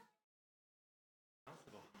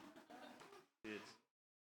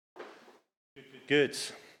Good.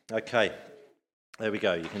 Okay. There we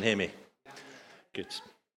go. You can hear me. Good.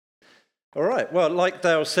 All right. Well, like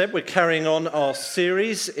Dale said, we're carrying on our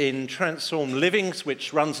series in Transformed Livings,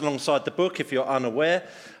 which runs alongside the book, if you're unaware.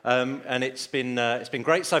 And it's been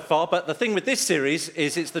great so far. But the thing with this series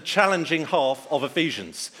is it's the challenging half of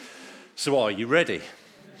Ephesians. So are you ready?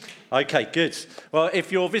 Okay, good. Well,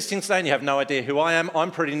 if you're visiting today and you have no idea who I am, I'm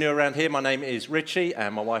pretty new around here. My name is Richie,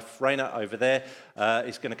 and my wife, Raina, over there,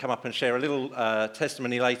 is going to come up and share a little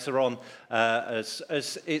testimony later on as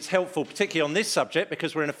it's helpful, particularly on this subject,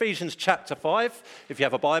 because we're in Ephesians chapter 5. If you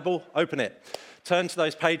have a Bible, open it. Turn to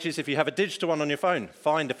those pages. If you have a digital one on your phone,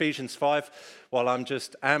 find Ephesians 5 while I'm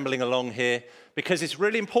just ambling along here, because it's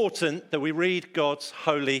really important that we read God's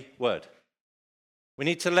holy word. We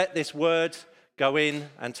need to let this word go in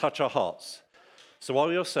and touch our hearts. So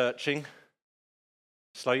while you're searching,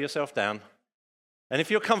 slow yourself down. And if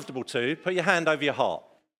you're comfortable to, put your hand over your heart,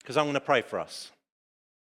 because I'm going to pray for us.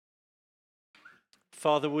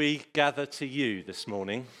 Father, we gather to you this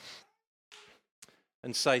morning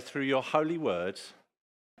and say, through your holy word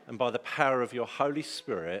and by the power of your Holy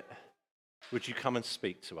Spirit, would you come and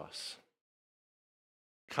speak to us?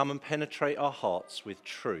 Come and penetrate our hearts with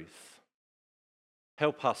truth.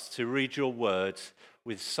 Help us to read your word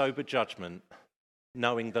with sober judgment,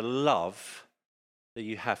 knowing the love that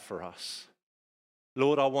you have for us.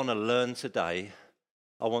 Lord, I want to learn today.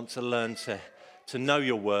 I want to learn to know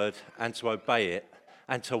your word and to obey it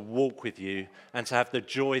and to walk with you and to have the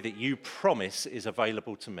joy that you promise is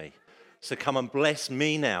available to me. So come and bless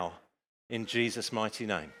me now in Jesus' mighty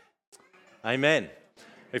name. Amen.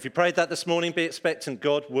 If you prayed that this morning, be expectant.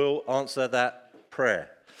 God will answer that prayer.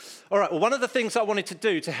 All right, well, one of the things I wanted to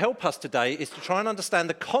do to help us today is to try and understand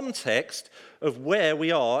the context of where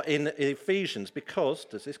we are in Ephesians, because,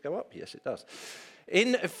 does this go up? Yes, it does.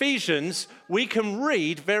 In Ephesians, we can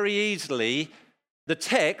read very easily the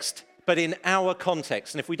text, but in our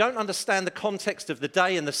context. And if we don't understand the context of the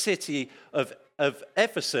day and the city of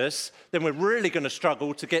Ephesus, then we're really going to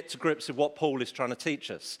struggle to get to grips with what Paul is trying to teach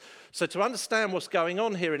us. So to understand what's going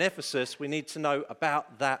on here in Ephesus, we need to know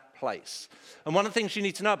about that place. And one of the things you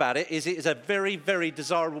need to know about it is a very, very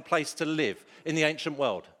desirable place to live in the ancient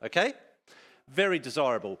world, okay? Very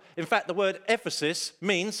desirable. In fact, the word Ephesus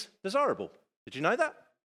means desirable. Did you know that?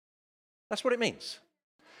 That's what it means.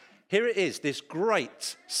 Here it is, this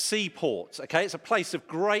great seaport, okay? It's a place of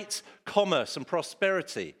great commerce and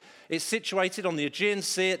prosperity. It's situated on the Aegean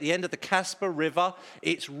Sea at the end of the Caspar River.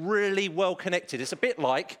 It's really well connected. It's a bit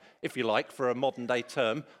like, if you like, for a modern day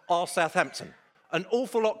term, our Southampton. An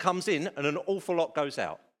awful lot comes in and an awful lot goes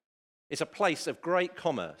out. It's a place of great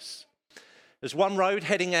commerce. There's one road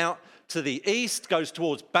heading out to the east, goes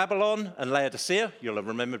towards Babylon and Laodicea. You'll have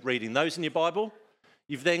remembered reading those in your Bible.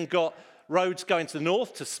 You've then got roads going to the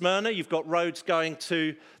north, to Smyrna. You've got roads going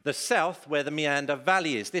to the south, where the Meander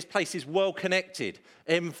Valley is. This place is well connected.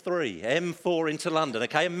 M3, M4 into London,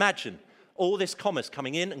 okay? Imagine all this commerce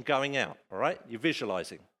coming in and going out, all right? You're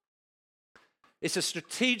visualizing. It's a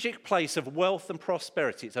strategic place of wealth and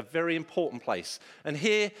prosperity. It's a very important place. And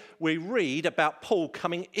here we read about Paul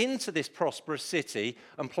coming into this prosperous city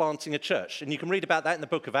and planting a church. And you can read about that in the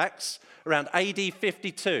book of Acts, around AD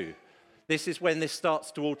 52. This is when this starts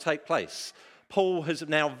to all take place. Paul has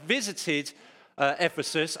now visited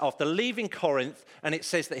Ephesus after leaving Corinth, and it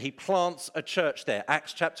says that he plants a church there,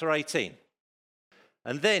 Acts chapter 18.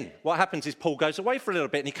 And then what happens is Paul goes away for a little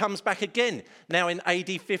bit, and he comes back again, now in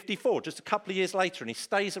AD 54, just a couple of years later, and he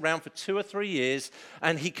stays around for 2 or 3 years,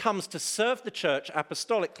 and he comes to serve the church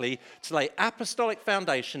apostolically, to lay apostolic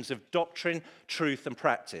foundations of doctrine, truth, and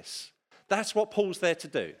practice. That's what Paul's there to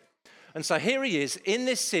do. And so here he is in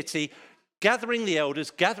this city, gathering the elders,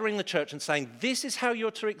 gathering the church, and saying, this is how you're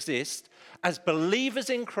to exist as believers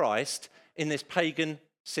in Christ in this pagan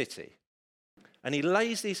city. And he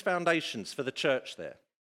lays these foundations for the church there.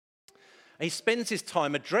 And he spends his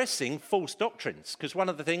time addressing false doctrines, because one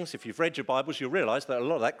of the things, if you've read your Bibles, you'll realize that a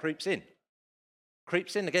lot of that creeps in.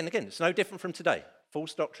 Creeps in again and again. It's no different from today.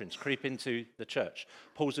 False doctrines creep into the church.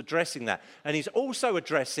 Paul's addressing that. And he's also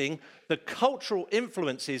addressing the cultural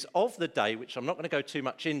influences of the day, which I'm not going to go too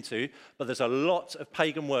much into, but there's a lot of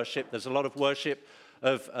pagan worship. There's a lot of worship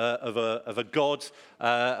of a god,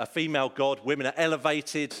 a female god. Women are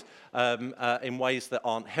elevated in ways that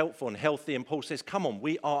aren't helpful and healthy. And Paul says, come on,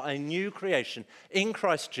 we are a new creation in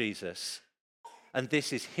Christ Jesus. And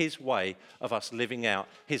this is his way of us living out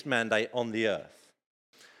his mandate on the earth.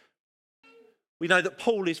 We know that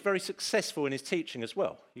Paul is very successful in his teaching as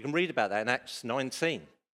well. You can read about that in Acts 19.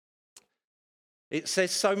 It says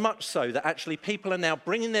so much so that actually people are now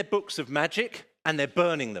bringing their books of magic and they're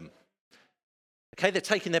burning them. Okay, they're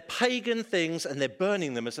taking their pagan things and they're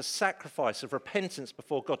burning them as a sacrifice of repentance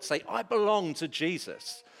before God. Say, I belong to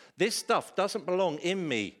Jesus. This stuff doesn't belong in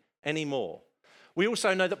me anymore. We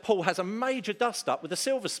also know that Paul has a major dust-up with the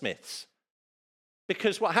silversmiths.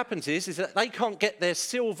 Because what happens is that they can't get their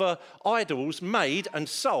silver idols made and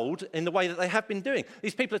sold in the way that they have been doing.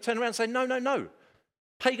 These people are turning around and saying, no, no, no.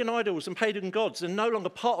 Pagan idols and pagan gods are no longer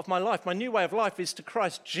part of my life. My new way of life is to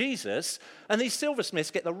Christ Jesus. And these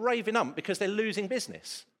silversmiths get the raving ump because they're losing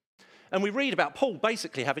business. And we read about Paul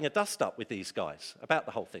basically having a dust-up with these guys about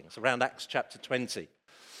the whole thing. It's around Acts chapter 20.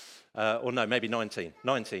 Or no, maybe 19.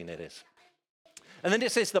 19 it is. And then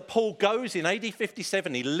it says that Paul goes in AD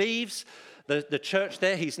 57. He leaves the church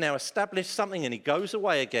there. He's now established something and he goes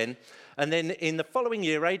away again. And then in the following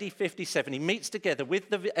year, AD 57, he meets together with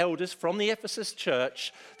the elders from the Ephesus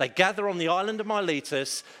church. They gather on the island of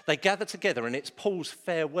Miletus. They gather together and it's Paul's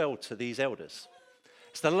farewell to these elders.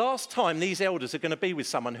 It's the last time these elders are going to be with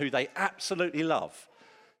someone who they absolutely love.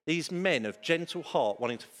 These men of gentle heart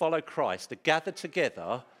wanting to follow Christ are gathered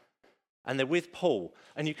together and they're with Paul.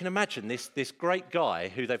 And you can imagine this great guy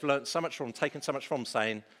who they've learnt so much from, taken so much from,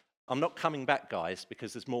 saying, I'm not coming back, guys,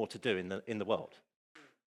 because there's more to do in the world.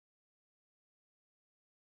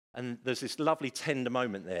 And there's this lovely tender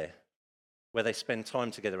moment there where they spend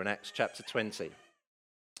time together in Acts chapter 20.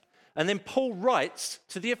 And then Paul writes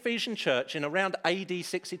to the Ephesian church in around AD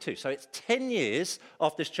 62. So it's 10 years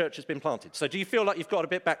after this church has been planted. So do you feel like you've got a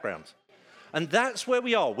bit of background? And that's where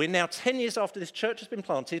we are. We're now 10 years after this church has been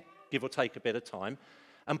planted, give or take a bit of time.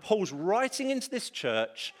 And Paul's writing into this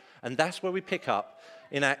church, and that's where we pick up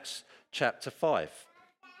in Acts chapter 5.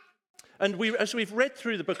 And as we've read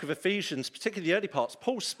through the book of Ephesians, particularly the early parts,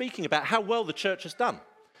 Paul's speaking about how well the church has done.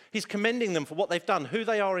 He's commending them for what they've done, who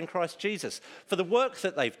they are in Christ Jesus, for the work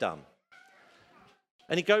that they've done.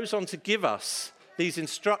 And he goes on to give us these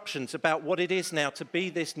instructions about what it is now to be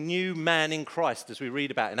this new man in Christ, as we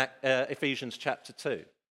read about in Ephesians chapter 2.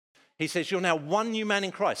 He says, you're now one new man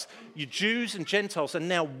in Christ. You Jews and Gentiles are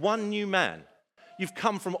now one new man. You've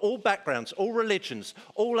come from all backgrounds, all religions,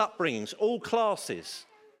 all upbringings, all classes.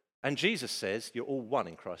 And Jesus says, you're all one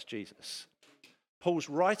in Christ Jesus. Paul's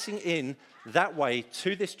writing in that way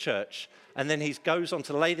to this church, and then he goes on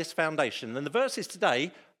to lay this foundation. And the verses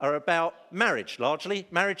today are about marriage, largely,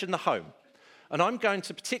 marriage and the home. And I'm going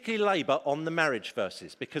to particularly labour on the marriage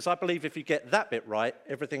verses, because I believe if you get that bit right,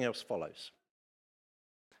 everything else follows.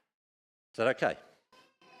 Is that okay?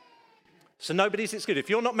 So it's good. If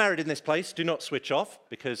you're not married in this place, do not switch off,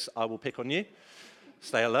 because I will pick on you.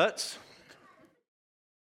 Stay alert.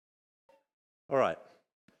 All right.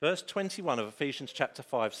 Verse 21 of Ephesians chapter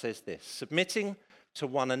 5 says this, submitting to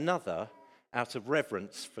one another out of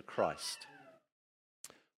reverence for Christ.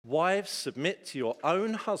 Wives, submit to your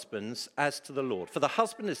own husbands as to the Lord. For the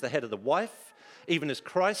husband is the head of the wife, even as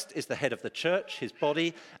Christ is the head of the church, his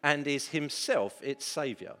body, and is himself its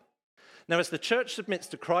Saviour. Now, as the church submits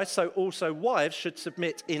to Christ, so also wives should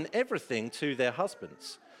submit in everything to their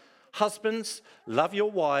husbands. Husbands, love your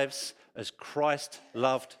wives as Christ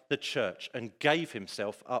loved the church and gave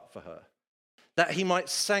himself up for her, that he might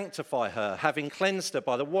sanctify her, having cleansed her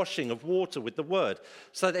by the washing of water with the word,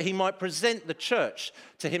 so that he might present the church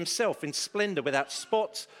to himself in splendor, without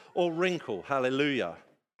spot or wrinkle, hallelujah,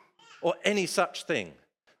 or any such thing,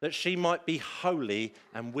 that she might be holy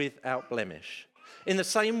and without blemish. In the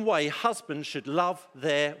same way, husbands should love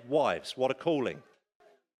their wives. What a calling.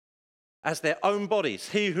 As their own bodies.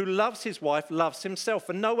 He who loves his wife loves himself.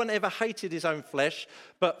 And no one ever hated his own flesh,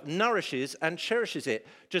 but nourishes and cherishes it,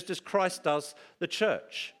 just as Christ does the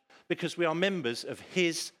church, because we are members of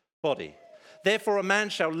his body. Therefore, a man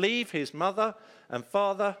shall leave his father and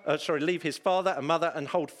mother, and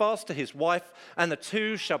hold fast to his wife, and the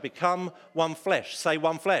two shall become one flesh. Say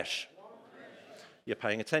one flesh. You're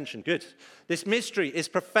paying attention. Good. This mystery is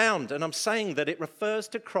profound, and I'm saying that it refers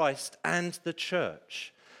to Christ and the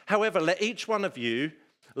church. However, let each one of you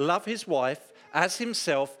love his wife as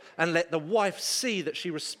himself, and let the wife see that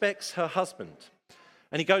she respects her husband.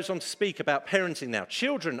 And he goes on to speak about parenting now.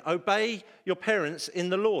 Children, obey your parents in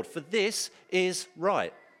the Lord, for this is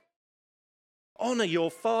right. Honor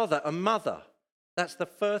your father and mother. That's the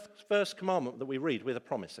first commandment that we read with a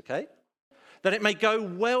promise, okay? That it may go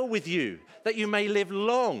well with you, that you may live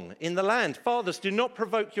long in the land. Fathers, do not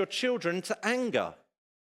provoke your children to anger,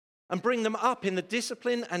 and bring them up in the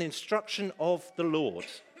discipline and instruction of the Lord.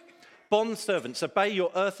 Bondservants, obey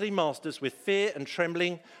your earthly masters with fear and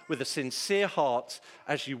trembling, with a sincere heart,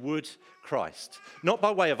 as you would Christ. Not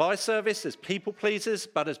by way of eye service as people pleasers,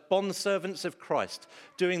 but as bondservants of Christ,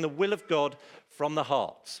 doing the will of God from the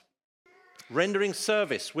heart. rendering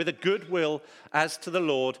service with a good will as to the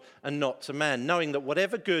Lord and not to man, knowing that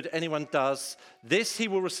whatever good anyone does, this he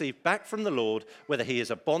will receive back from the Lord, whether he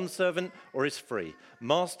is a bondservant or is free.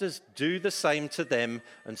 Masters, do the same to them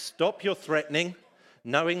and stop your threatening,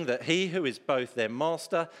 knowing that he who is both their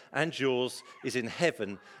master and yours is in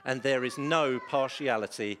heaven, and there is no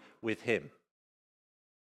partiality with him.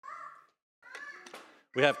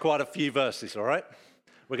 We have quite a few verses, all right?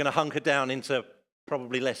 We're going to hunker down into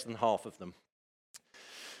probably less than half of them,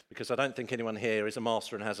 because I don't think anyone here is a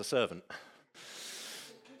master and has a servant.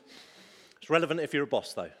 It's relevant if you're a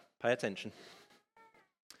boss, though. Pay attention.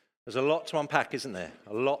 There's a lot to unpack, isn't there?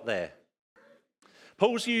 A lot there.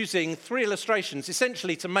 Paul's using three illustrations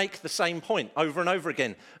essentially to make the same point over and over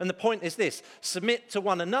again. And the point is this: submit to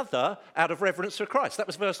one another out of reverence for Christ. That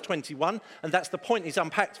was verse 21, and that's the point he's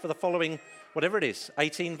unpacked for the following, whatever it is,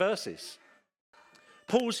 18 verses.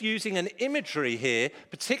 Paul's using an imagery here,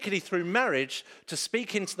 particularly through marriage, to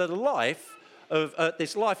speak into the life of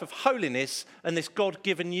this life of holiness and this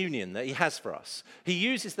God-given union that he has for us. He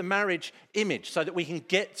uses the marriage image so that we can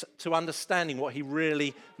get to understanding what he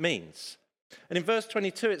really means. And in verse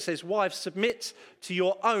 22 it says, wives, submit to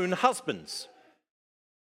your own husbands.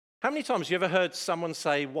 How many times have you ever heard someone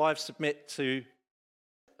say, wives, submit to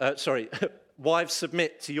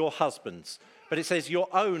your husbands? But it says your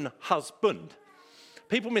own husband.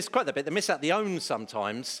 People misquote that bit. They miss out the own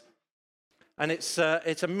sometimes. And it's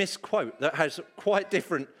a misquote that has quite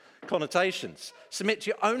different connotations. Submit to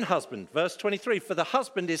your own husband. Verse 23, for the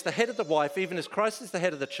husband is the head of the wife, even as Christ is the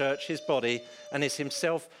head of the church, his body, and is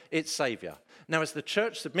himself its saviour. Now, as the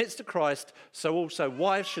church submits to Christ, so also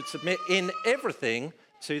wives should submit in everything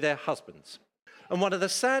to their husbands. And one of the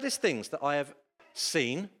saddest things that I have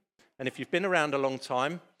seen, and if you've been around a long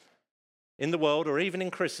time in the world or even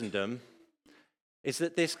in Christendom, is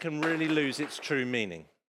that this can really lose its true meaning.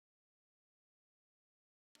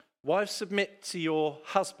 Wives, submit to your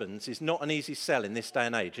husbands is not an easy sell in this day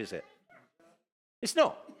and age, is it? It's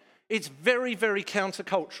not. It's very, very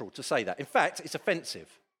countercultural to say that. In fact, it's offensive.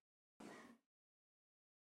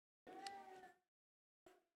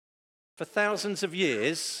 For thousands of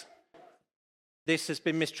years, this has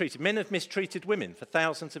been mistreated. Men have mistreated women for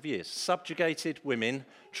thousands of years. Subjugated women,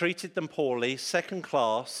 treated them poorly, second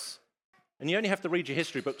class. And you only have to read your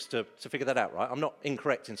history books to figure that out, right? I'm not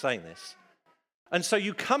incorrect in saying this. And so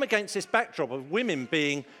you come against this backdrop of women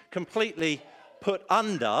being completely put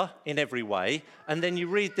under in every way, and then you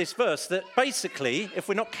read this verse that basically, if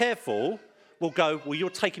we're not careful, will go, well, you're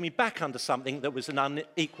taking me back under something that was an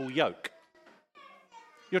unequal yoke.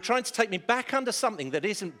 You're trying to take me back under something that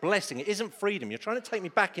isn't blessing, it isn't freedom. You're trying to take me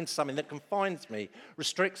back into something that confines me,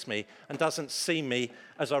 restricts me, and doesn't see me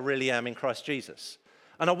as I really am in Christ Jesus.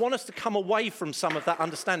 And I want us to come away from some of that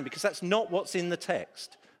understanding, because that's not what's in the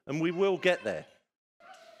text, and we will get there.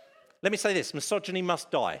 Let me say this: misogyny must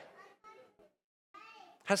die.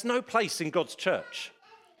 Has no place in God's church.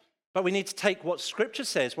 But we need to take what Scripture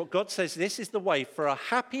says, what God says, this is the way for a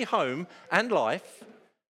happy home and life,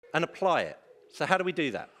 and apply it. So how do we do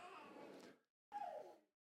that?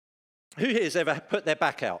 Who here has ever put their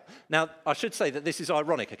back out? Now, I should say that this is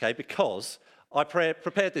ironic, okay, because I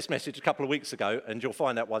prepared this message a couple of weeks ago, and you'll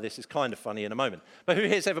find out why this is kind of funny in a moment. But who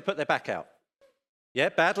here has ever put their back out? Yeah,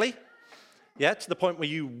 badly? Yeah, to the point where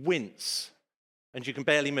you wince and you can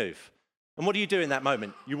barely move. And what do you do in that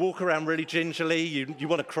moment? You walk around really gingerly. You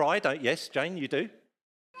want to cry, don't you? Yes, Jane, you do.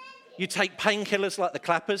 You take painkillers like the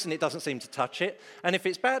clappers and it doesn't seem to touch it. And if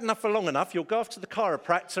it's bad enough for long enough, you'll go off to the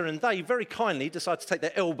chiropractor and they very kindly decide to take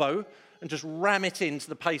their elbow and just ram it into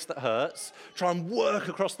the place that hurts, try and work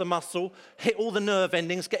across the muscle, hit all the nerve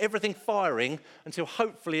endings, get everything firing until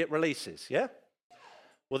hopefully it releases, yeah?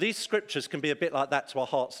 Well, these scriptures can be a bit like that to our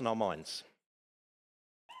hearts and our minds.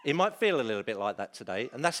 It might feel a little bit like that today,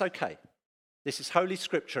 and that's okay. This is Holy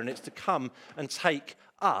Scripture, and it's to come and take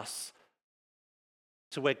us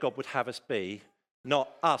to where God would have us be, not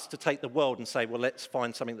us to take the world and say, well, let's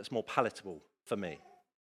find something that's more palatable for me.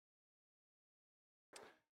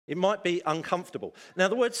 It might be uncomfortable. Now,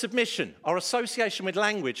 the word submission, our association with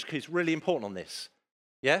language is really important on this.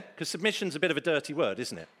 Yeah? Because submission's a bit of a dirty word,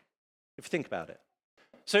 isn't it? If you think about it.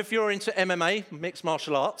 So if you're into MMA, mixed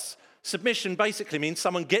martial arts, submission basically means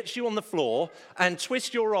someone gets you on the floor and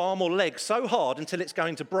twists your arm or leg so hard until it's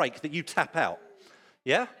going to break that you tap out.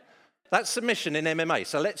 Yeah? That's submission in MMA.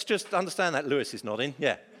 So let's just understand that. Lewis is nodding.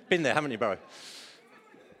 Yeah. Been there, haven't you, bro?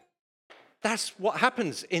 That's what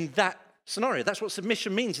happens in that scenario. That's what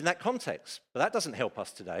submission means in that context. But that doesn't help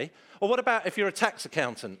us today. Or what about if you're a tax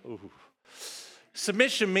accountant? Ooh.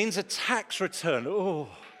 Submission means a tax return. Oh,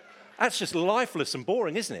 that's just lifeless and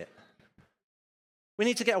boring, isn't it? We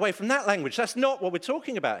need to get away from that language. That's not what we're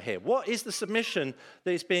talking about here. What is the submission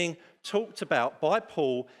that is being talked about by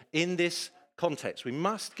Paul in this context? We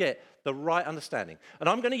must get the right understanding. And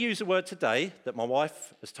I'm going to use a word today that my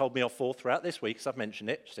wife has told me off for throughout this week, as I've mentioned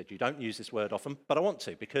it. She said, you don't use this word often, but I want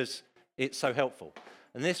to because it's so helpful.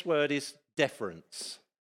 And this word is deference.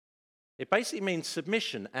 It basically means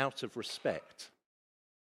submission out of respect.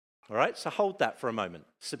 All right, so hold that for a moment.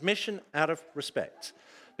 Submission out of respect.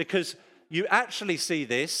 Because you actually see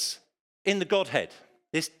this in the Godhead,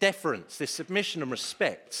 this deference, this submission and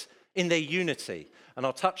respect in their unity. And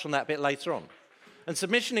I'll touch on that a bit later on. And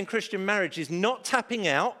submission in Christian marriage is not tapping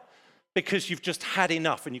out because you've just had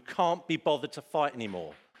enough and you can't be bothered to fight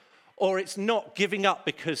anymore. Or it's not giving up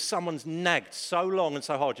because someone's nagged so long and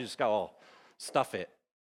so hard you just go, oh, stuff it.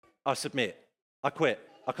 I submit. I quit.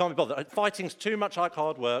 I can't be bothered. Fighting's too much like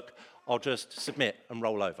hard work. I'll just submit and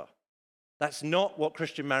roll over. That's not what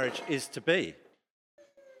Christian marriage is to be.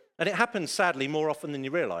 And it happens, sadly, more often than you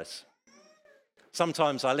realise.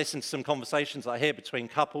 Sometimes I listen to some conversations I hear between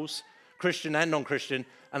couples, Christian and non-Christian,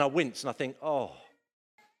 and I wince and I think, oh,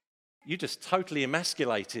 you just totally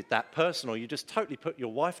emasculated that person, or you just totally put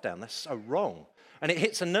your wife down. That's so wrong. And it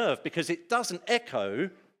hits a nerve because it doesn't echo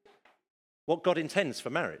what God intends for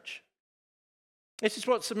marriage. This is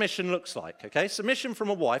what submission looks like, okay? Submission from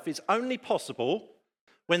a wife is only possible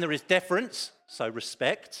when there is deference, so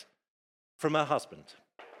respect, from her husband.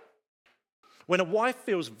 When a wife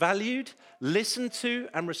feels valued, listened to,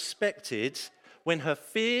 and respected, when her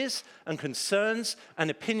fears and concerns and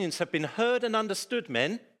opinions have been heard and understood,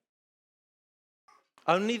 men,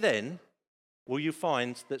 only then will you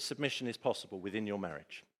find that submission is possible within your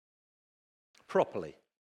marriage. Properly.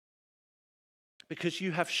 Because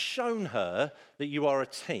you have shown her that you are a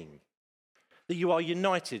team, that you are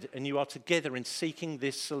united and you are together in seeking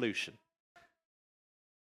this solution.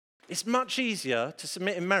 It's much easier to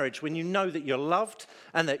submit in marriage when you know that you're loved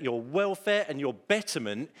and that your welfare and your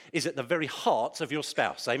betterment is at the very heart of your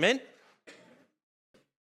spouse. Amen?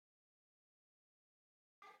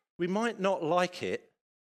 We might not like it,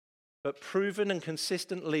 but proven and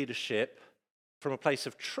consistent leadership from a place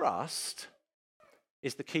of trust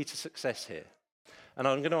is the key to success here. And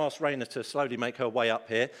I'm going to ask Raina to slowly make her way up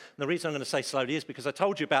here. And the reason I'm going to say slowly is because I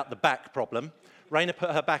told you about the back problem. Raina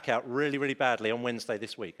put her back out really, really badly on Wednesday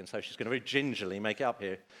this week, and so she's going to very gingerly make it up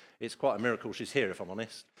here. It's quite a miracle she's here, if I'm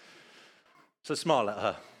honest. So smile at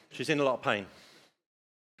her. She's in a lot of pain.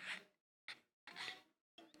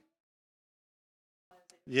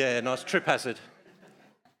 Yeah, nice trip hazard.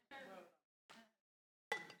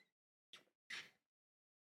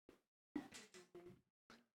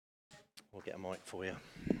 We'll get a mic for you.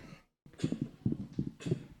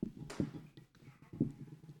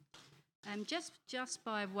 Just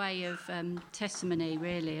by way of testimony,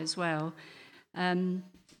 really, as well.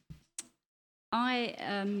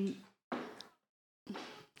 I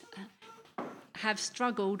have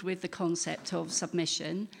struggled with the concept of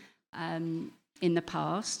submission in the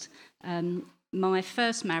past. My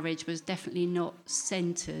first marriage was definitely not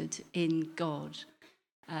centred in God.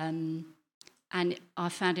 And I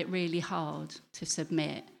found it really hard to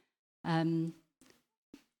submit.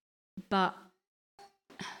 But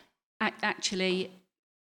actually,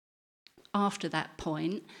 after that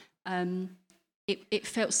point, it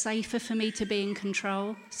felt safer for me to be in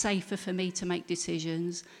control, safer for me to make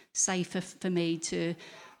decisions, safer for me to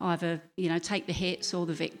either, take the hits or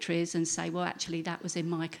the victories and say, well, actually, that was in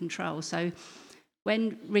my control. So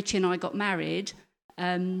when Richie and I got married,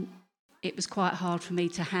 it was quite hard for me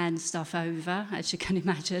to hand stuff over, as you can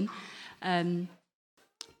imagine. And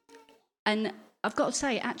I've got to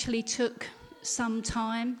say, it actually took some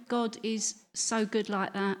time. God is so good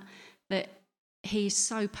like that he's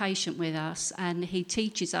so patient with us and he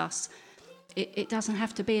teaches us. It doesn't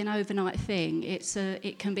have to be an overnight thing.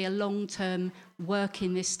 It can be a long-term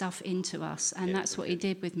working this stuff into us, and that's what he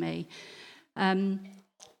did with me.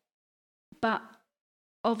 But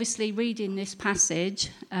obviously, reading this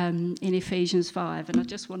passage in Ephesians 5, and I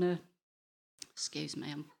just want to, excuse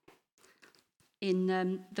me, in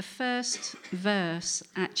the first verse,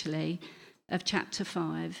 actually, of chapter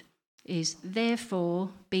 5 is, therefore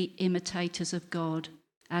be imitators of God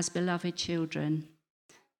as beloved children.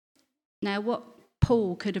 Now, what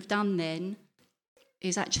Paul could have done then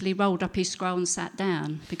is actually rolled up his scroll and sat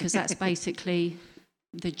down, because that's basically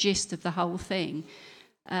the gist of the whole thing.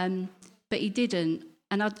 But he didn't.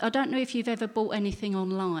 And I don't know if you've ever bought anything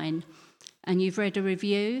online and you've read a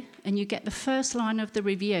review and you get the first line of the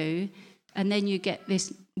review and then you get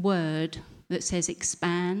this word that says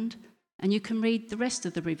expand, and you can read the rest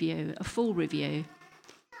of the review, a full review.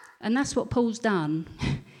 And that's what Paul's done.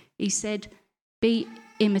 He said, be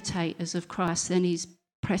imitators of Christ. Then he's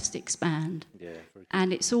pressed expand. Yeah, very good.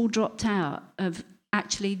 And it's all dropped out of,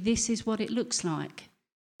 actually, this is what it looks like.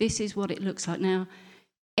 This is what it looks like. Now,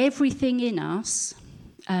 everything in us,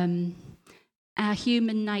 our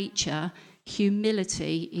human nature,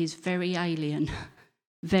 humility is very alien,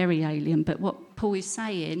 very alien. But what Paul is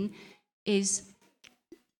saying is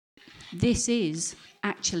this is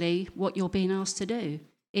actually what you're being asked to do.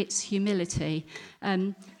 It's humility.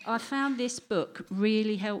 I found this book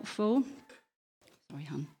really helpful. Sorry,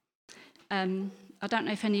 hon. I don't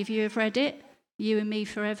know if any of you have read it. You and Me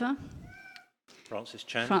Forever. Francis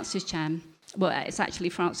Chan. Francis Chan. Well, it's actually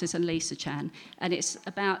Francis and Lisa Chan. And it's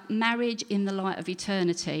about marriage in the light of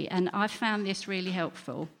eternity. And I found this really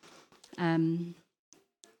helpful.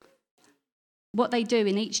 What they do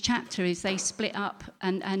in each chapter is they split up,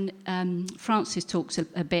 and Francis talks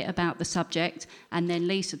a bit about the subject, and then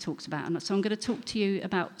Lisa talks about it. So I'm going to talk to you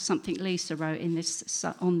about something Lisa wrote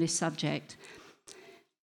on this subject.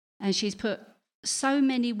 And she's put, so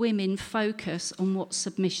many women focus on what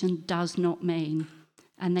submission does not mean,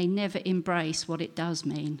 and they never embrace what it does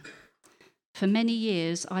mean. For many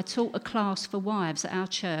years, I taught a class for wives at our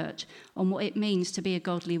church on what it means to be a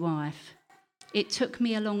godly wife. It took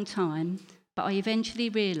me a long time, but I eventually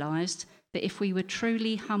realised that if we were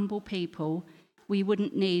truly humble people, we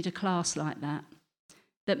wouldn't need a class like that.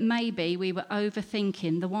 That maybe we were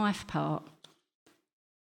overthinking the wife part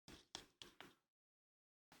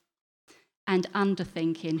and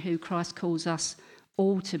underthinking who Christ calls us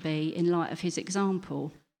all to be in light of his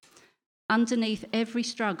example. Underneath every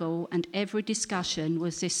struggle and every discussion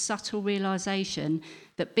was this subtle realisation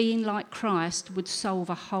that being like Christ would solve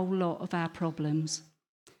a whole lot of our problems.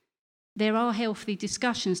 There are healthy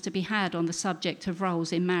discussions to be had on the subject of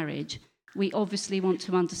roles in marriage. We obviously want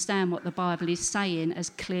to understand what the Bible is saying as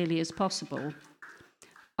clearly as possible.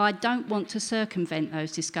 I don't want to circumvent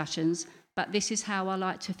those discussions, but this is how I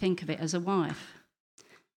like to think of it as a wife.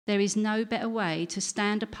 There is no better way to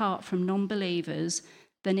stand apart from non-believers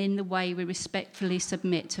than in the way we respectfully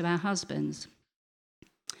submit to our husbands.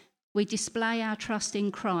 We display our trust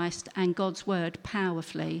in Christ and God's word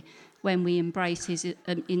powerfully when we embrace his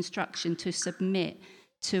instruction to submit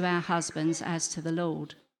to our husbands as to the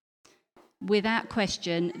Lord. Without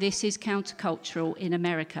question, this is countercultural in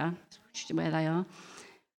America, which is where they are.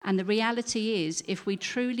 And the reality is, if we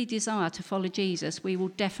truly desire to follow Jesus, we will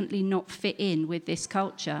definitely not fit in with this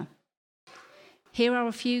culture. Here are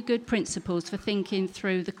a few good principles for thinking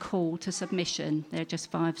through the call to submission. They're just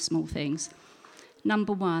 5 small things.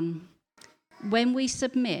 Number 1, when we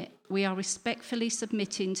submit, we are respectfully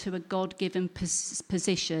submitting to a God-given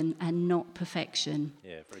position and not perfection.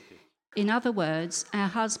 Yeah, very good. In other words, our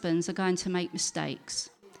husbands are going to make mistakes.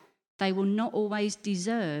 They will not always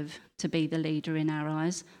deserve to be the leader in our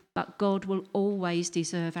eyes, but God will always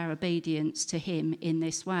deserve our obedience to him in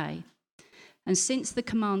this way. And since the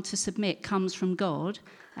command to submit comes from God,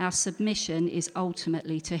 our submission is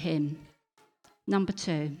ultimately to him. Number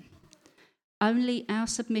 2, only our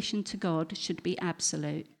submission to God should be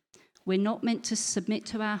absolute. We're not meant to submit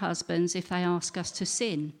to our husbands if they ask us to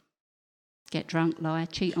sin, get drunk, lie,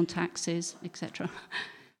 cheat on taxes, etc.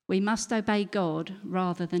 We must obey God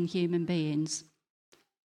rather than human beings.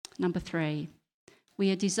 Number 3,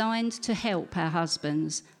 we are designed to help our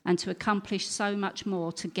husbands and to accomplish so much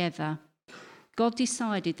more together. God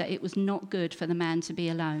decided that it was not good for the man to be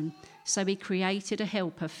alone, so he created a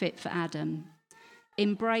helper fit for Adam.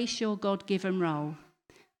 Embrace your God-given role.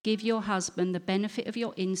 Give your husband the benefit of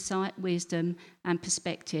your insight, wisdom, and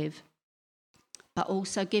perspective, but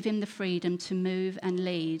also give him the freedom to move and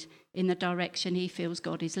lead in the direction he feels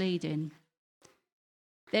God is leading.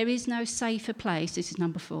 There is no safer place, this is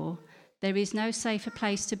number 4, there is no safer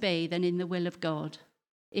place to be than in the will of God.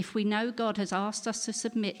 If we know God has asked us to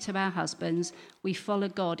submit to our husbands, we follow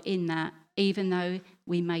God in that, even though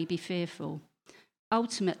we may be fearful.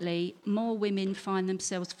 Ultimately, more women find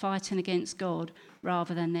themselves fighting against God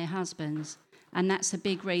rather than their husbands, and that's a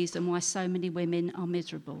big reason why so many women are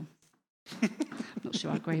miserable. I'm not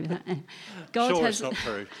sure I agree with that. It's not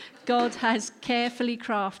true. God has carefully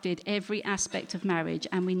crafted every aspect of marriage,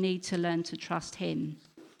 and we need to learn to trust him.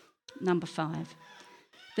 Number 5.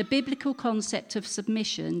 The biblical concept of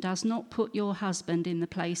submission does not put your husband in the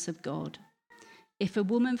place of God. If a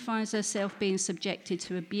woman finds herself being subjected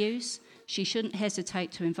to abuse, she shouldn't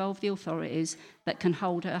hesitate to involve the authorities that can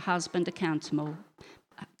hold her husband accountable.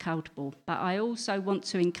 But I also want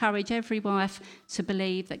to encourage every wife to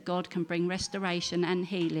believe that God can bring restoration and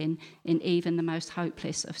healing in even the most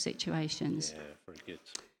hopeless of situations. Yeah, very good.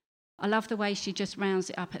 I love the way she just rounds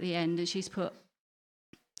it up at the end, and she's put,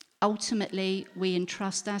 ultimately, we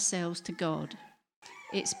entrust ourselves to God.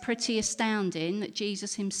 It's pretty astounding that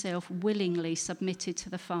Jesus himself willingly submitted to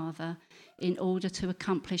the Father in order to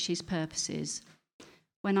accomplish his purposes.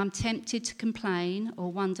 When I'm tempted to complain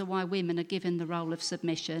or wonder why women are given the role of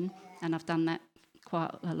submission, and I've done that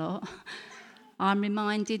quite a lot, I'm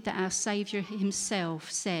reminded that our Saviour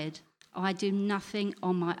himself said, I do nothing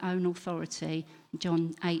on my own authority,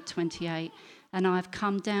 John 8:28, and I have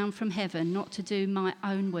come down from heaven not to do my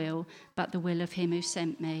own will, but the will of him who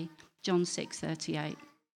sent me, John 6:38.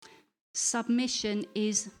 Submission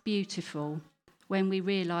is beautiful when we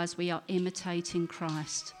realise we are imitating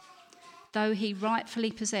Christ. Though he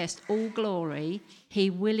rightfully possessed all glory, he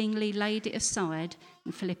willingly laid it aside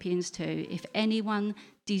in Philippians 2. If anyone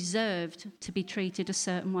deserved to be treated a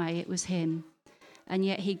certain way, it was him. And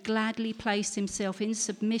yet he gladly placed himself in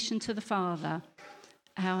submission to the Father.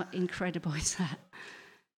 How incredible is that?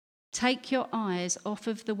 Take your eyes off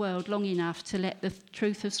of the world long enough to let the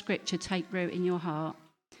truth of Scripture take root in your heart.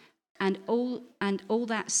 And all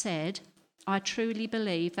that said, I truly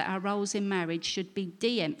believe that our roles in marriage should be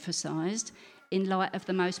de-emphasised in light of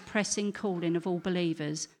the most pressing calling of all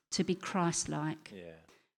believers, to be Christ-like. Yeah.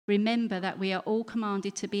 Remember that we are all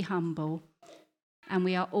commanded to be humble, and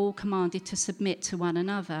we are all commanded to submit to one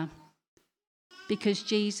another, because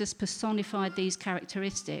Jesus personified these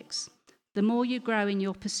characteristics. The more you grow in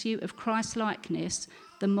your pursuit of Christ-likeness,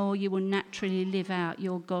 the more you will naturally live out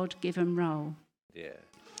your God-given role. Yeah.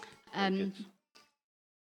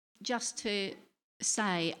 Just to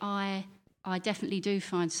say, I definitely do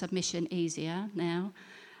find submission easier now,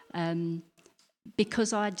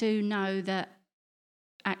 because I do know that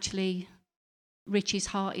actually Richie's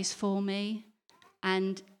heart is for me,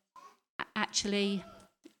 and actually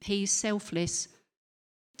he's selfless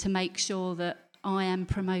to make sure that I am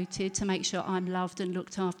promoted, to make sure I'm loved and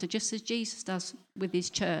looked after, just as Jesus does with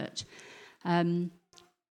his church.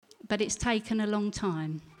 But it's taken a long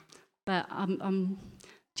time. But I'm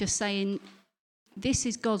just saying, this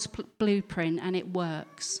is God's blueprint, and it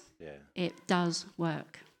works. Yeah. It does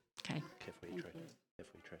work. Okay. Careful you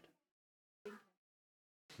tread.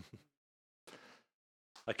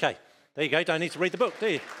 Okay, there you go. Don't need to read the book, do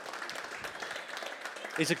you?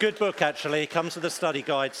 It's a good book, actually. It comes with a study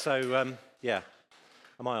guide, so, yeah.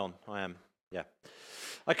 Am I on? I am, yeah.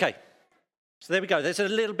 Okay, so there we go. There's a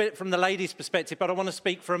little bit from the ladies' perspective, but I want to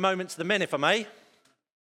speak for a moment to the men, if I may.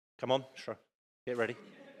 Come on, sure. Get ready.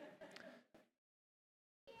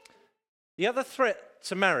 The other threat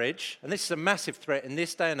to marriage, and this is a massive threat in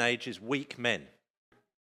this day and age, is weak men.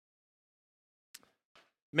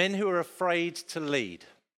 Men who are afraid to lead.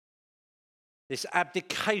 This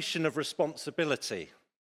abdication of responsibility.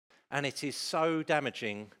 And it is so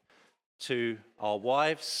damaging to our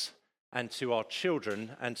wives and to our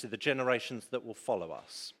children and to the generations that will follow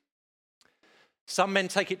us. Some men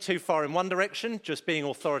take it too far in one direction, just being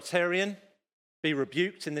authoritarian. Be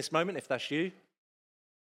rebuked in this moment if that's you.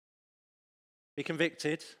 Be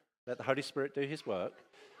convicted. Let the Holy Spirit do his work.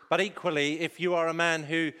 But equally, if you are a man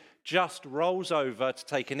who just rolls over to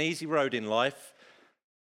take an easy road in life,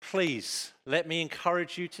 please let me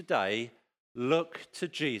encourage you today, look to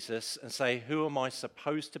Jesus and say, who am I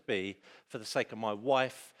supposed to be for the sake of my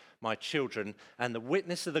wife, my children, and the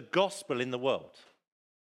witness of the gospel in the world?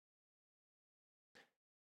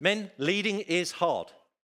 Men, leading is hard.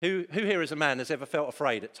 Who here as a man has ever felt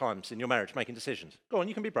afraid at times in your marriage making decisions? Go on,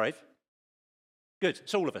 you can be brave. Good,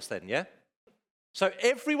 it's all of us then, yeah? So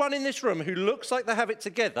everyone in this room who looks like they have it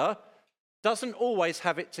together doesn't always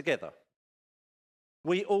have it together.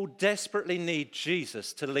 We all desperately need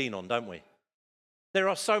Jesus to lean on, don't we? There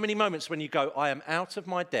are so many moments when you go, I am out of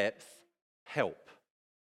my depth, help.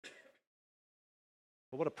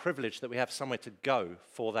 But what a privilege that we have somewhere to go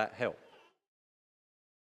for that help.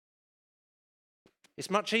 It's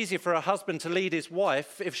much easier for a husband to lead his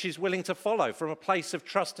wife if she's willing to follow from a place of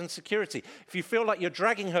trust and security. If you feel like you're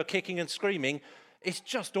dragging her kicking and screaming, it's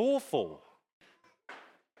just awful.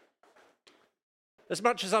 As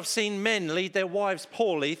much as I've seen men lead their wives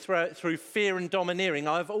poorly through fear and domineering,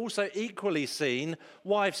 I've also equally seen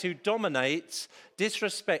wives who dominate,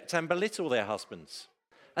 disrespect and belittle their husbands.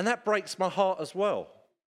 And that breaks my heart as well.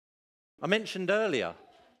 I mentioned earlier,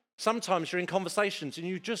 sometimes you're in conversations and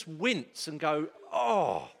you just wince and go,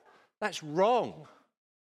 oh, that's wrong.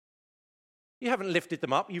 You haven't lifted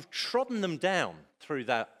them up, you've trodden them down through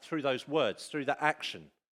those words, through that action.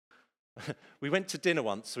 We went to dinner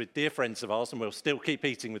once with dear friends of ours, and we'll still keep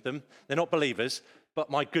eating with them. They're not believers,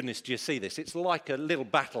 but my goodness, do you see this? It's like a little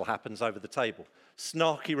battle happens over the table.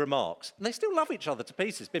 Snarky remarks. And they still love each other to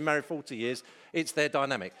pieces. Been married 40 years. It's their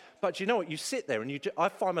dynamic. But you know what? You sit there and I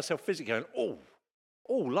find myself physically going, oh,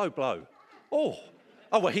 low blow. Oh,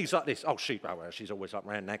 Oh, well, he's like this. Oh, well, she's always up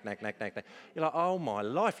around, nag. You're like, oh, my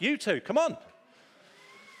life, you two, come on.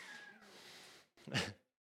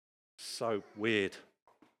 So weird.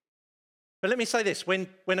 But let me say this, when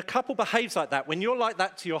a couple behaves like that, when you're like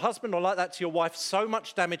that to your husband or like that to your wife, so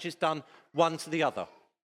much damage is done one to the other.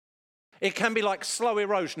 It can be like slow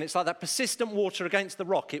erosion. It's like that persistent water against the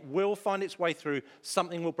rock. It will find its way through.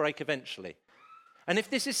 Something will break eventually. And if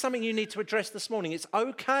this is something you need to address this morning, it's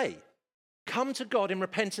okay. Come to God in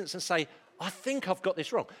repentance and say, I think I've got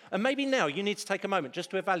this wrong. And maybe now you need to take a moment just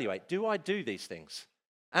to evaluate. Do I do these things?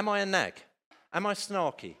 Am I a nag? Am I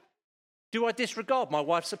snarky? Do I disregard my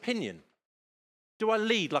wife's opinion? Do I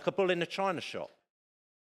lead like a bull in a china shop?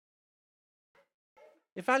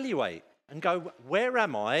 Evaluate and go, where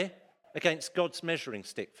am I against God's measuring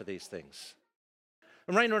stick for these things?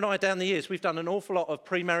 And Raina and I, down the years, we've done an awful lot of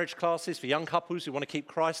pre-marriage classes for young couples who want to keep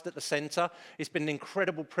Christ at the centre. It's been an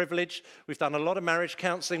incredible privilege. We've done a lot of marriage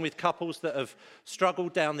counselling with couples that have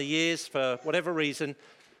struggled down the years for whatever reason.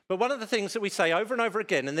 But one of the things that we say over and over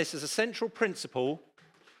again, and this is a central principle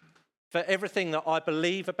for everything that I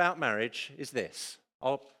believe about marriage, is this.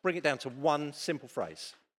 I'll bring it down to one simple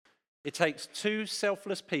phrase. It takes two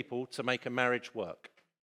selfless people to make a marriage work.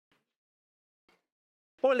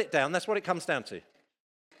 Boil it down, that's what it comes down to.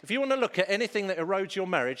 If you want to look at anything that erodes your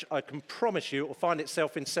marriage, I can promise you it will find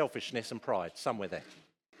itself in selfishness and pride, somewhere there.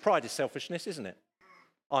 Pride is selfishness, isn't it?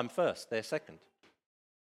 I'm first, they're second.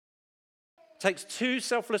 It takes two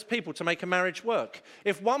selfless people to make a marriage work.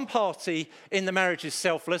 If one party in the marriage is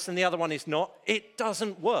selfless and the other one is not, it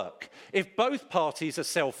doesn't work. If both parties are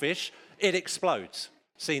selfish, it explodes.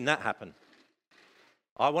 Seen that happen.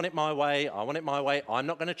 I want it my way, I'm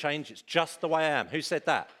not going to change, it's just the way I am. Who said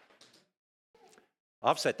that?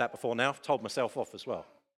 I've said that before now, I've told myself off as well.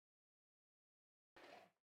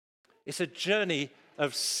 It's a journey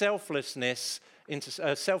of selflessness into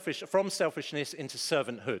from selfishness into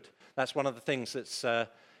servanthood. That's one of the things that's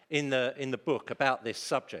in the book about this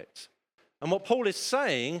subject. And what Paul is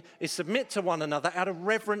saying is submit to one another out of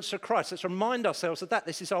reverence for Christ. Let's remind ourselves of that.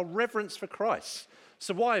 This is our reverence for Christ.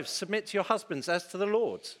 So wives, submit to your husbands as to the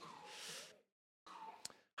Lord.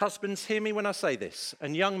 Husbands, hear me when I say this.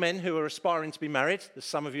 And young men who are aspiring to be married, there's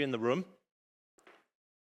some of you in the room.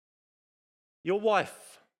 Your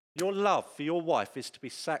wife, your love for your wife is to be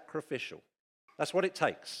sacrificial. That's what it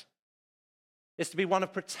takes. It's to be one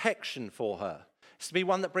of protection for her. It's to be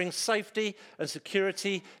one that brings safety and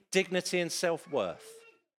security, dignity and self-worth.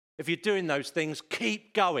 If you're doing those things,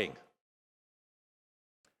 keep going.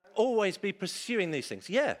 Always be pursuing these things.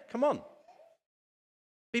 Yeah, come on.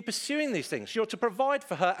 Be pursuing these things. You're to provide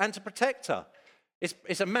for her and to protect her.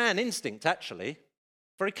 It's a man instinct, actually.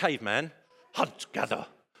 Very caveman. Hunt, gather,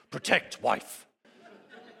 protect, wife.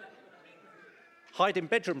 Hide in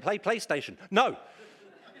bedroom, play PlayStation. No.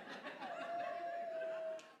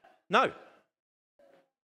 No.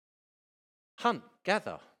 Hunt,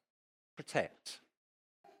 gather, protect.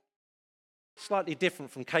 Slightly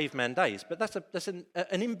different from caveman days, but that's an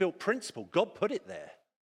inbuilt principle. God put it there.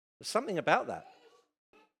 There's something about that.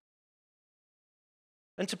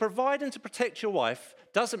 And to provide and to protect your wife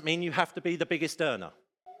doesn't mean you have to be the biggest earner.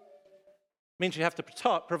 It means you have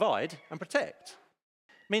to provide and protect.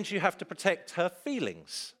 It means you have to protect her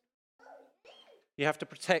feelings. You have to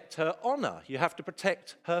protect her honor. You have to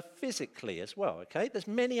protect her physically as well, okay? There's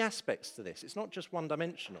many aspects to this. It's not just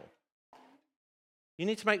one-dimensional. You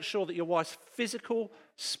need to make sure that your wife's physical,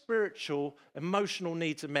 spiritual, emotional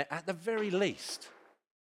needs are met at the very least.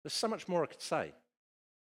 There's so much more I could say.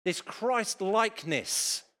 This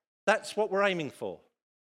Christ-likeness, that's what we're aiming for.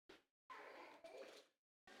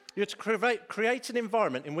 You're to create an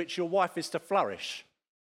environment in which your wife is to flourish.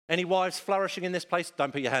 Any wives flourishing in this place?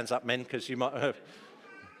 Don't put your hands up, men, because you might have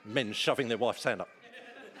men shoving their wife's hand up.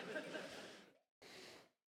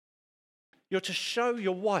 You're to show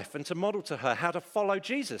your wife and to model to her how to follow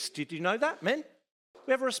Jesus. Did you know that, men?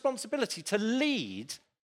 We have a responsibility to lead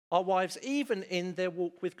our wives even in their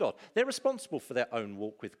walk with God. They're responsible for their own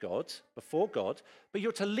walk with God, before God, but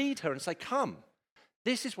you're to lead her and say, come,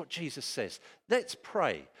 this is what Jesus says. Let's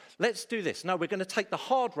pray. Let's do this. No, we're going to take the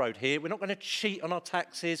hard road here. We're not going to cheat on our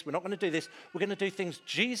taxes. We're not going to do this. We're going to do things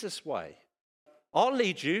Jesus' way. I'll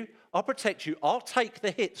lead you. I'll protect you. I'll take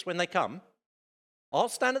the hits when they come. I'll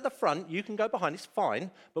stand at the front. You can go behind. It's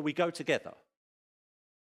fine, but we go together.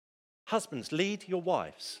 Husbands, lead your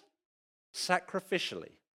wives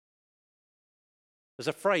sacrificially. There's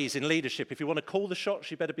a phrase in leadership, if you want to call the shots,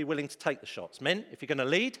 you better be willing to take the shots. Men, if you're going to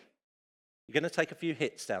lead, you're going to take a few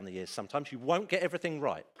hits down the years. Sometimes you won't get everything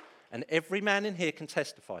right. And every man in here can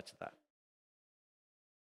testify to that.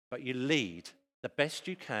 But you lead the best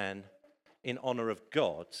you can in honor of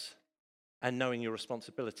God and knowing your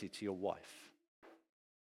responsibility to your wife.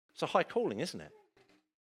 It's a high calling, isn't it?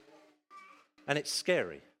 And it's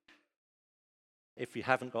scary if you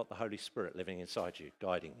haven't got the Holy Spirit living inside you,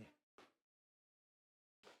 guiding you.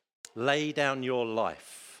 Lay down your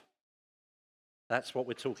life. That's what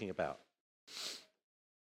we're talking about.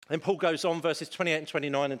 Then Paul goes on, verses 28 and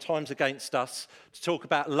 29, and times against us, to talk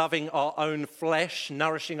about loving our own flesh,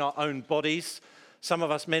 nourishing our own bodies. Some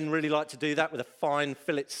of us men really like to do that with a fine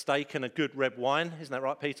fillet steak and a good red wine. Isn't that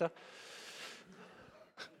right, Peter?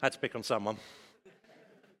 Had to pick on someone.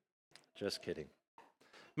 Just kidding.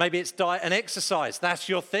 Maybe it's diet and exercise. That's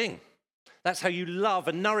your thing. That's how you love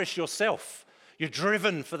and nourish yourself. You're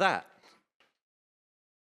driven for that.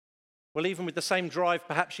 Well, even with the same drive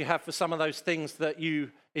perhaps you have for some of those things that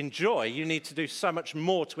you enjoy, you need to do so much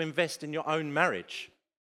more to invest in your own marriage.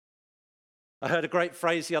 I heard a great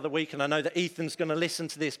phrase the other week, and I know that Ethan's going to listen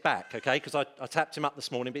to this back, okay, because I tapped him up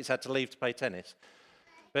this morning, but he's had to leave to play tennis.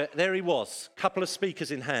 But there he was, a couple of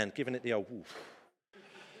speakers in hand, giving it the old woof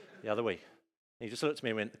the other week. He just looked at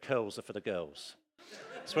me and went, "The curls are for the girls."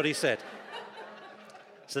 That's what he said.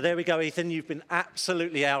 So there we go, Ethan, you've been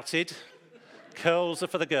absolutely outed. Curls are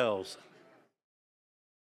for the girls.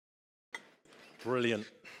 Brilliant.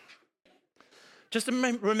 Just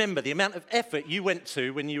remember the amount of effort you went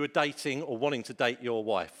to when you were dating or wanting to date your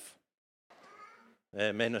wife.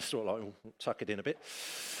 Men are sort of like, tuck it in a bit.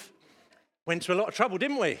 Went to a lot of trouble,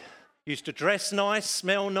 didn't we? Used to dress nice,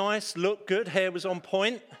 smell nice, look good, hair was on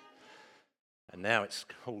point. And now it's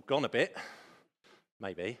all gone a bit.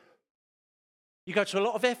 Maybe. You go to a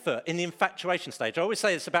lot of effort in the infatuation stage. I always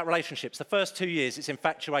say this about relationships. The first 2 years, it's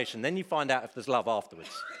infatuation. Then you find out if there's love afterwards.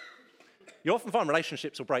 You often find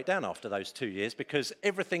relationships will break down after those 2 years because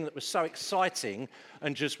everything that was so exciting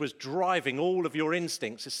and just was driving all of your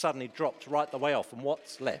instincts is suddenly dropped right the way off. And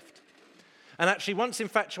what's left? And actually, once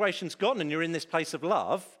infatuation's gone and you're in this place of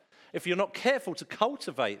love, if you're not careful to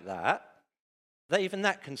cultivate that, even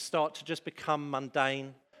that can start to just become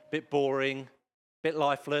mundane, a bit boring, a bit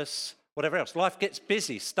lifeless, whatever else. Life gets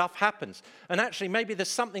busy, stuff happens. And actually, maybe there's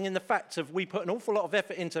something in the fact of we put an awful lot of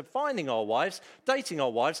effort into finding our wives, dating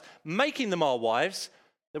our wives, making them our wives,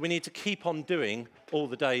 that we need to keep on doing all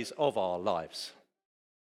the days of our lives.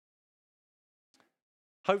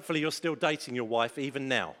 Hopefully, you're still dating your wife even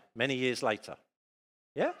now, many years later.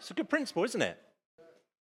 Yeah, it's a good principle, isn't it?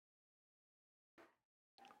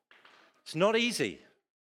 It's not easy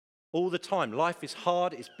all the time. Life is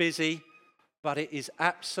hard, it's busy, but it is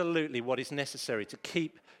absolutely what is necessary to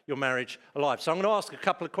keep your marriage alive. So I'm going to ask a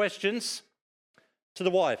couple of questions to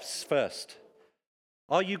the wives first.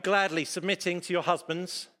 Are you gladly submitting to your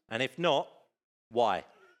husbands? And if not, why?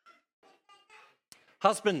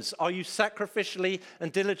 Husbands, are you sacrificially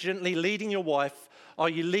and diligently leading your wife? Are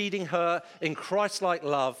you leading her in Christ-like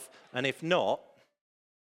love? And if not,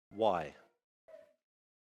 why?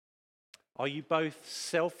 Are you both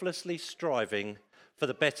selflessly striving for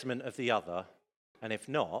the betterment of the other? And if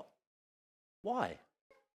not, why?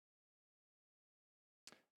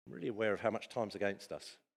 I'm really aware of how much time's against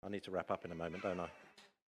us. I need to wrap up in a moment, don't I?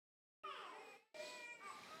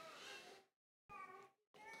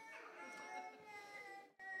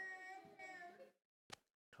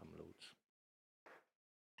 Come, Lords.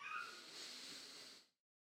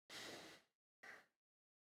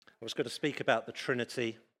 I was going to speak about the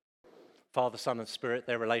Trinity, Father, Son, and Spirit,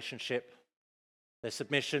 their relationship, their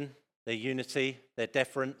submission, their unity, their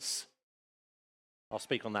deference. I'll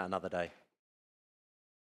speak on that another day.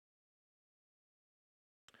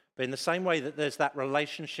 But in the same way that there's that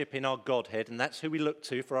relationship in our Godhead, and that's who we look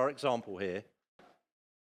to for our example here,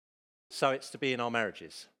 so it's to be in our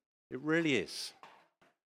marriages. It really is.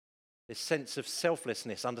 This sense of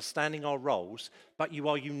selflessness, understanding our roles, but you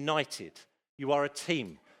are united. You are a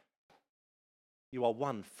team. You are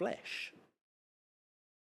one flesh.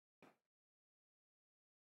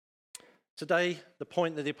 Today, the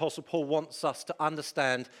point that the Apostle Paul wants us to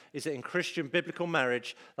understand is that in Christian biblical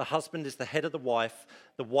marriage, the husband is the head of the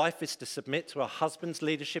wife is to submit to her husband's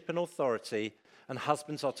leadership and authority, and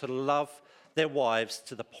husbands are to love their wives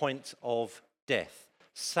to the point of death,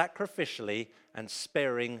 sacrificially and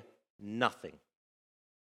sparing nothing.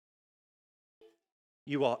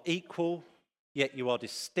 You are equal, yet you are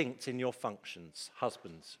distinct in your functions,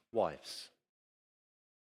 husbands, wives.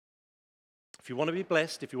 If you want to be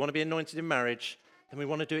blessed, if you want to be anointed in marriage, then we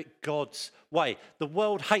want to do it God's way. The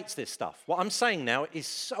world hates this stuff. What I'm saying now is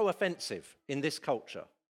so offensive in this culture.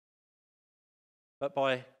 but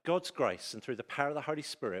by God's grace and through the power of the Holy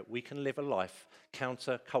Spirit, we can live a life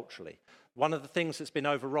counter-culturally. One of the things that's been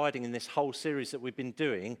overriding in this whole series that we've been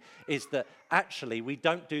doing is that actually we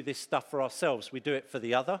don't do this stuff for ourselves. We do it for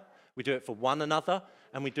the other, we do it for one another,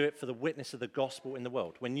 and we do it for the witness of the gospel in the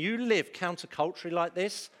world. When you live counter-culturally like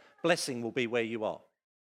this, blessing will be where you are.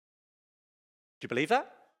 Do you believe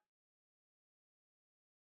that?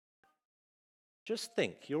 Just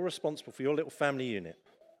think, you're responsible for your little family unit.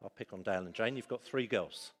 I'll pick on Dale and Jane. You've got 3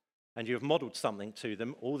 girls, and you have modelled something to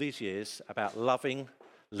them all these years about loving,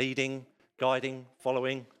 leading, guiding,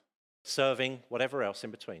 following, serving, whatever else in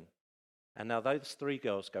between. And now those 3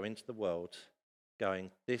 girls go into the world going,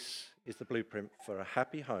 this is the blueprint for a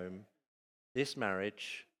happy home, this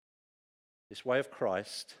marriage, this way of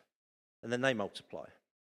Christ, and then they multiply.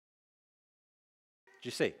 Do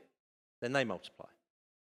you see? Then they multiply.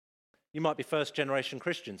 You might be first-generation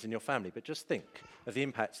Christians in your family, but just think of the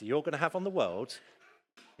impacts that you're going to have on the world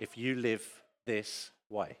if you live this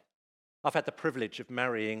way. I've had the privilege of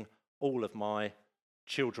marrying all of my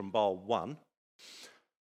children bar one,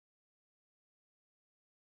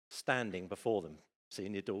 standing before them,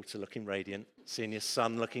 seeing your daughter looking radiant, seeing your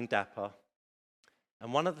son looking dapper.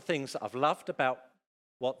 And one of the things that I've loved about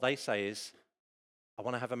what they say is, I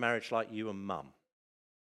want to have a marriage like you and Mum.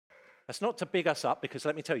 That's not to big us up, because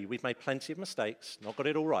let me tell you, we've made plenty of mistakes, not got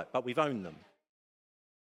it all right, but we've owned them.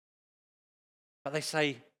 But they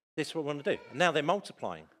say, this is what we want to do. And now they're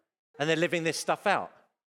multiplying, and they're living this stuff out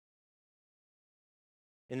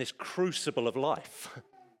in this crucible of life.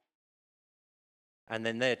 And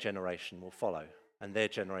then their generation will follow, and their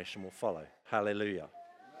generation will follow. Hallelujah.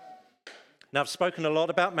 Now, I've spoken a lot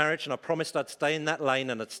about marriage, and I promised I'd stay in that lane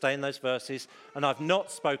and I'd stay in those verses, and I've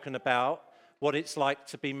not spoken about what it's like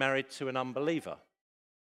to be married to an unbeliever,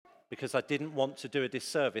 because I didn't want to do a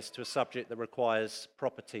disservice to a subject that requires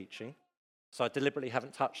proper teaching, so I deliberately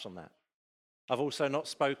haven't touched on that. I've also not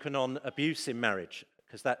spoken on abuse in marriage,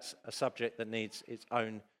 because that's a subject that needs its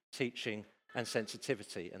own teaching and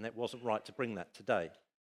sensitivity, and it wasn't right to bring that today.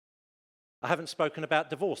 I haven't spoken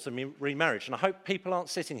about divorce and remarriage, and I hope people aren't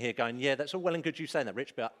sitting here going, yeah, that's all well and good you saying that,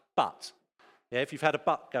 Rich, but yeah, if you've had a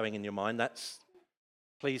but going in your mind,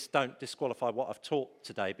 please don't disqualify what I've taught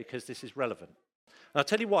today, because this is relevant. And I'll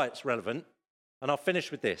tell you why it's relevant, and I'll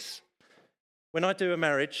finish with this. When I do a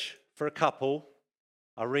marriage for a couple,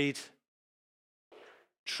 I read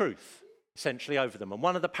truth, essentially, over them. And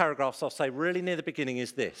one of the paragraphs I'll say really near the beginning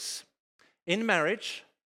is this. In marriage,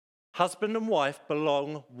 husband and wife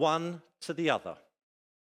belong one to the other.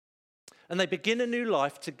 And they begin a new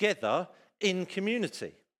life together in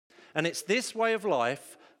community. And it's this way of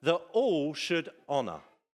life that all should honour.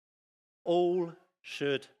 All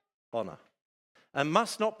should honour. And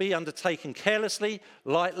must not be undertaken carelessly,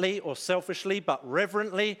 lightly, or selfishly, but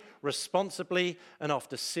reverently, responsibly, and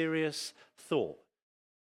after serious thought.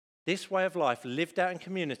 This way of life lived out in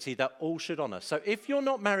community that all should honour. So if you're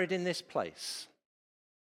not married in this place,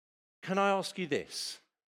 can I ask you this?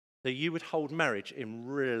 That you would hold marriage in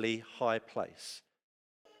really high place.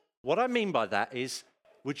 What I mean by that is,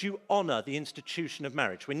 would you honour the institution of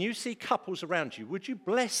marriage? When you see couples around you, would you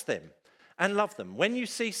bless them and love them? When you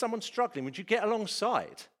see someone struggling, would you get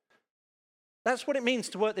alongside? That's what it means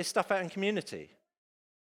to work this stuff out in community.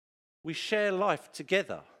 We share life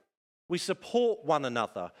together. We support one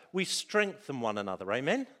another. We strengthen one another.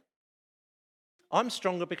 Amen? I'm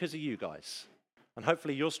stronger because of you guys. And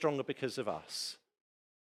hopefully you're stronger because of us.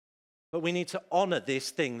 But we need to honour this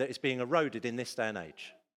thing that is being eroded in this day and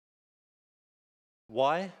age.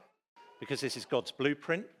 Why? Because this is God's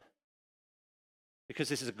blueprint. Because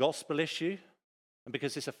this is a gospel issue. And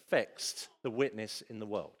because this affects the witness in the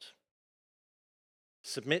world.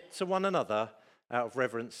 Submit to one another out of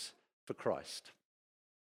reverence for Christ.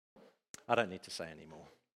 I don't need to say any more.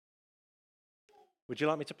 Would you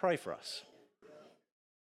like me to pray for us?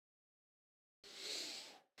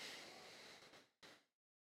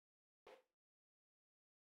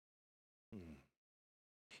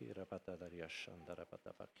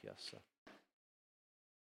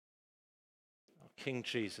 King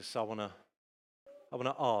Jesus, I want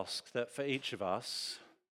to ask that for each of us,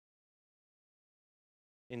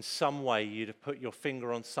 in some way you'd have put your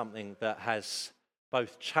finger on something that has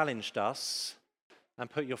both challenged us and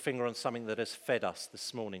put your finger on something that has fed us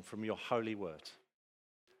this morning from your holy word.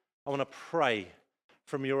 I want to pray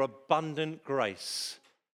from your abundant grace,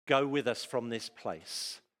 go with us from this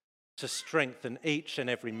place to strengthen each and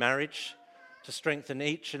every marriage, to strengthen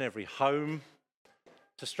each and every home,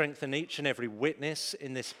 to strengthen each and every witness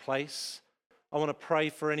in this place. I want to pray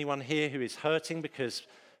for anyone here who is hurting because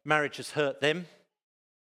marriage has hurt them.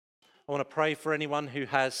 I want to pray for anyone who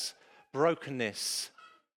has brokenness,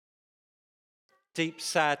 deep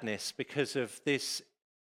sadness because of this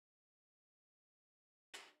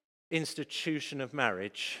institution of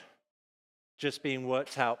marriage just being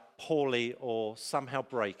worked out poorly or somehow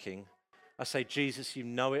breaking, I say, Jesus, you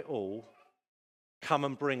know it all. Come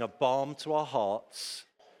and bring a balm to our hearts.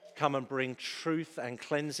 Come and bring truth and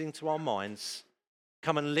cleansing to our minds.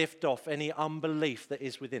 Come and lift off any unbelief that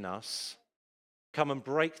is within us. Come and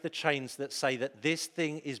break the chains that say that this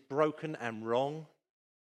thing is broken and wrong.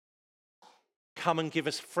 Come and give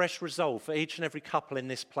us fresh resolve for each and every couple in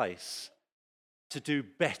this place to do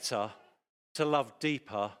better, to love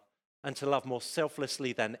deeper, and to love more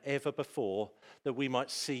selflessly than ever before, that we might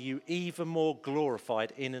see you even more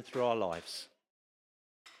glorified in and through our lives.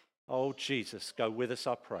 Oh, Jesus, go with us,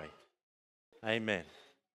 I pray. Amen.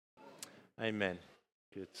 Amen.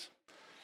 Good.